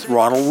even with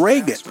Ronald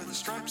Reagan.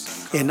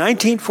 In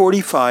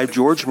 1945,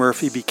 George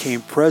Murphy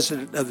became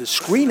president of the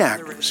Screen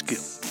Actors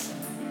Guild.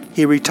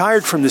 He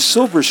retired from the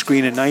silver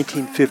screen in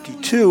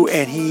 1952,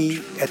 and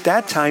he, at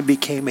that time,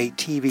 became a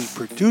TV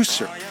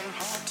producer.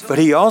 But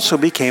he also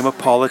became a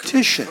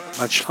politician,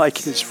 much like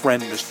his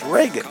friend Mr.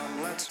 Reagan.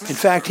 In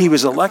fact, he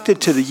was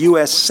elected to the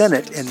U.S.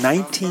 Senate in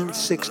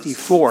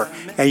 1964,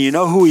 and you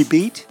know who he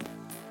beat?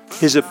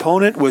 His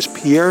opponent was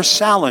Pierre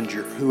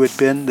Salinger, who had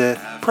been the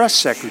press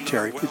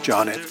secretary for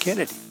John F.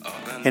 Kennedy.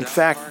 In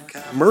fact,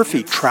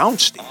 Murphy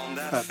trounced him,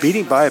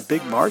 beating by a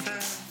big margin.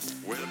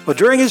 Well,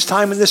 during his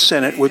time in the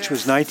Senate, which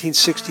was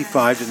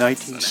 1965 to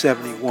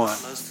 1971,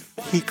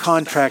 he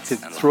contracted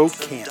throat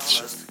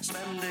cancer,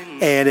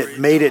 and it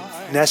made it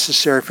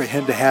necessary for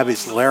him to have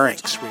his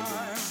larynx removed.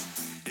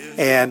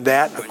 And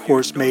that, of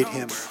course, made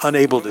him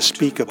unable to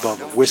speak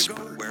above a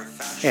whisper.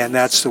 And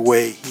that's the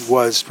way he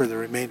was for the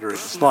remainder of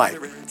his life.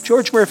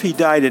 George Murphy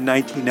died in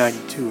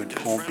 1992 in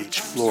Palm Beach,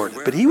 Florida.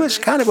 But he was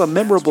kind of a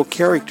memorable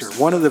character,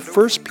 one of the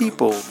first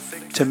people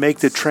to make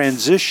the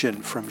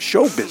transition from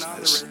show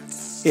business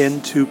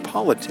into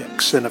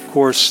politics. And, of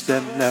course,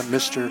 then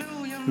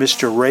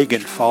Mr.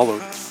 Reagan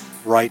followed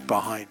right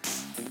behind him.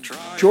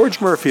 George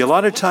Murphy, a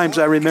lot of times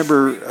I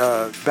remember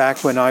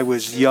back when I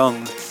was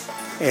young,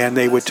 and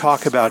they would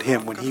talk about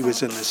him when he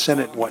was in the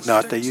Senate and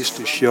whatnot. They used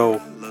to show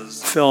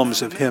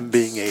films of him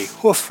being a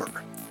hoofer,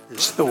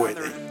 is the way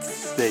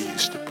they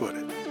used to put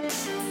it.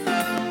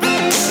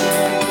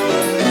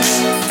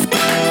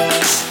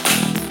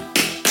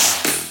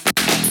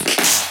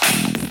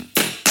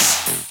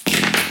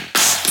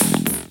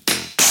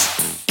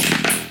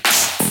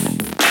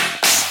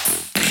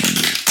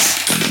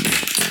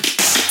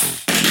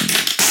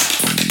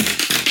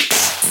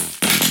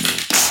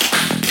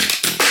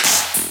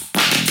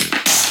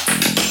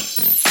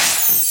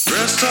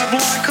 Dressed up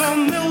like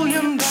 $1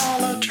 million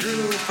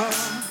trooper.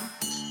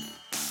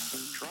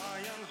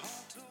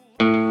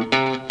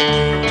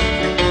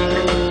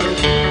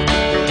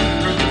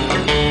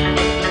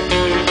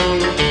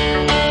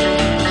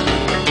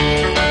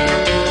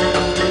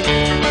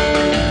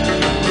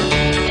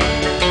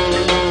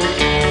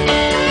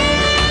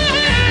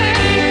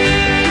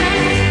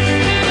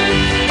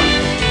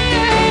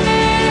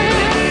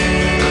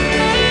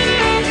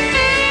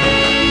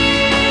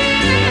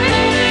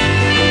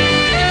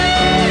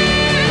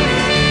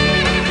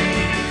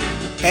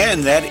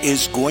 And that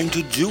is going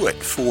to do it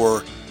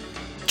for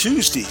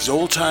Tuesday's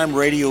old-time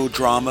radio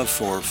drama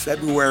for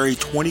February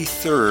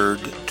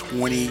 23rd,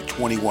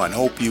 2021.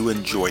 Hope you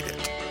enjoyed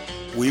it.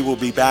 We will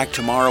be back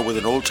tomorrow with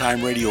an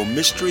old-time radio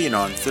mystery, and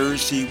on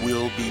Thursday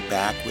we'll be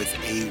back with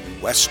a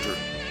Western.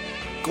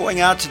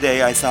 Going out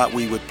today, I thought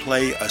we would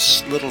play a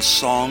little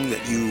song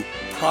that you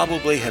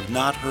probably have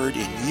not heard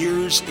in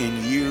years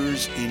and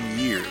years and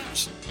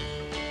years.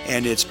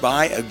 And it's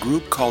by a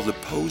group called the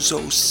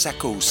Pozo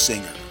Seco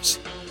Singers.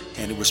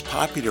 And it was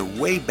popular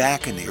way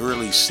back in the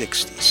early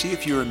 60s. See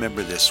if you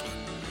remember this one.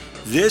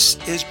 This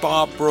is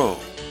Bob Bro.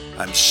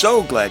 I'm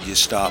so glad you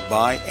stopped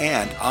by,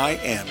 and I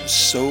am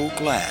so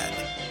glad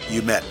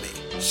you met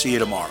me. See you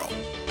tomorrow.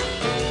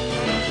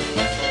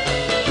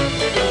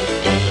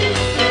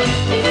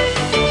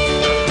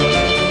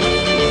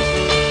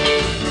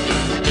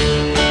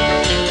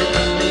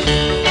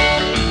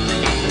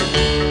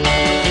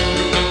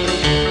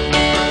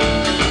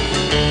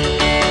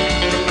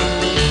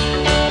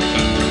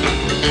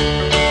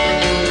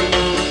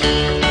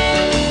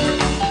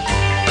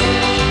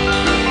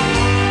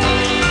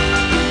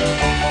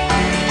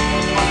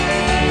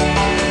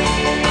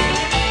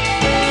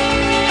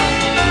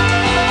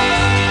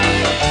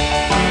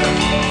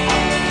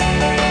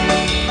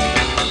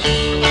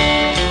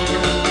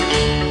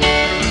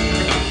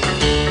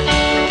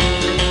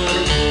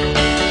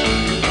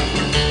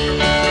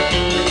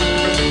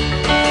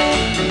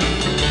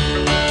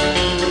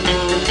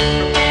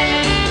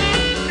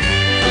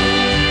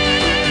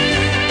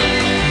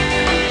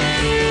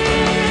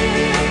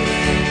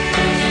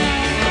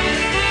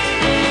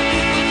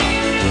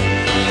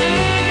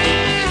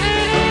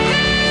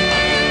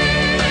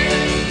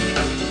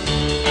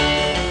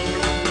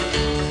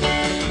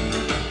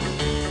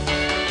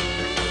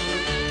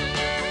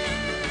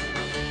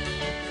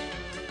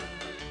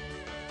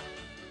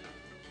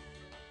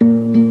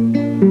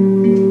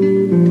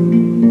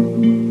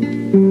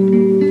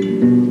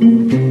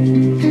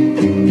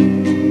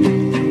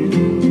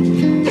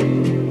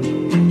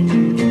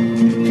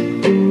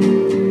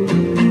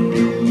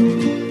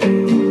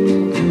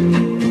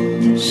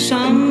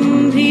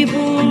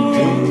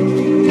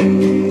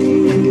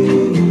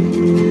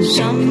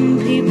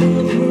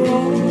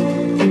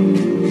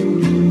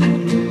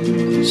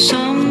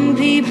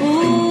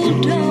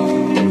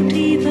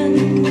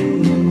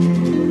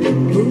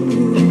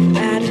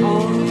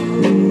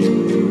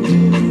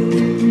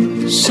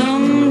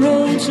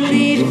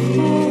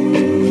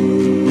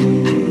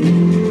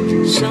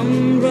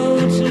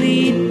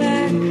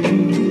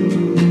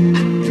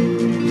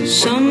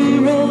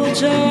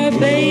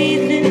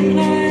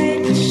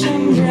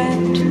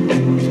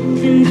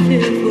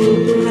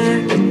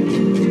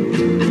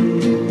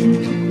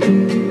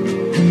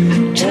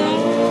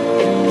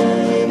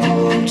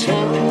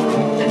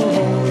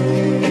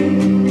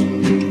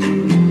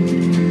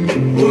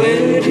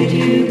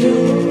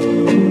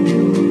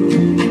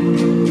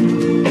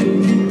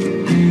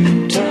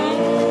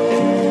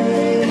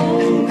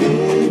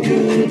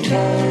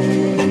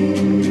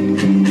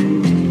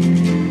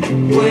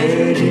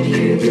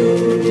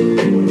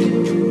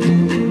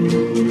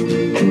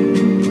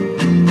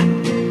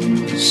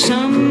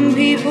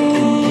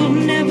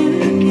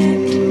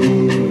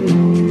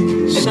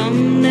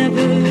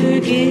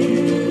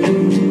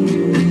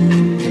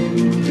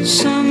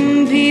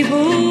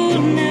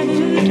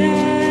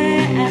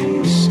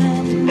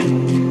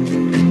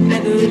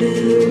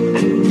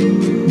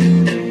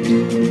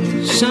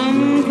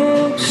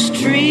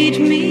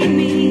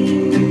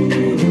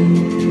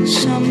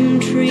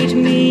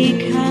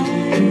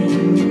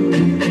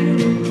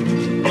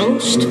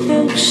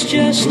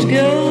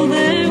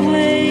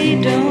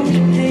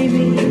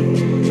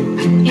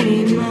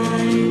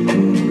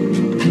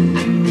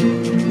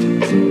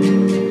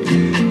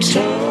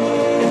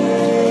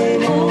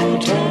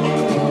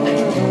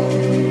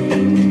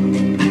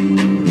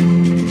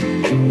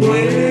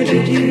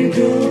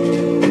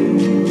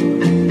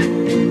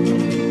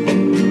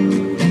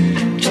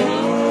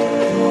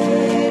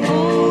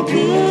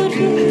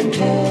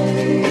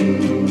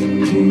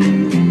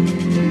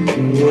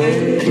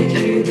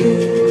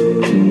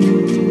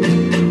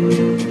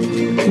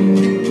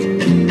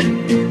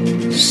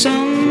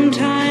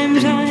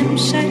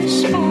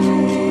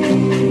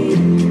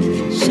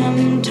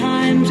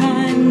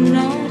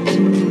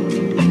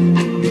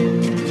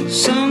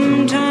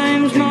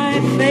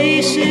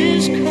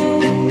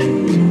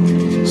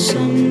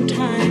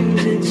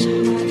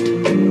 nights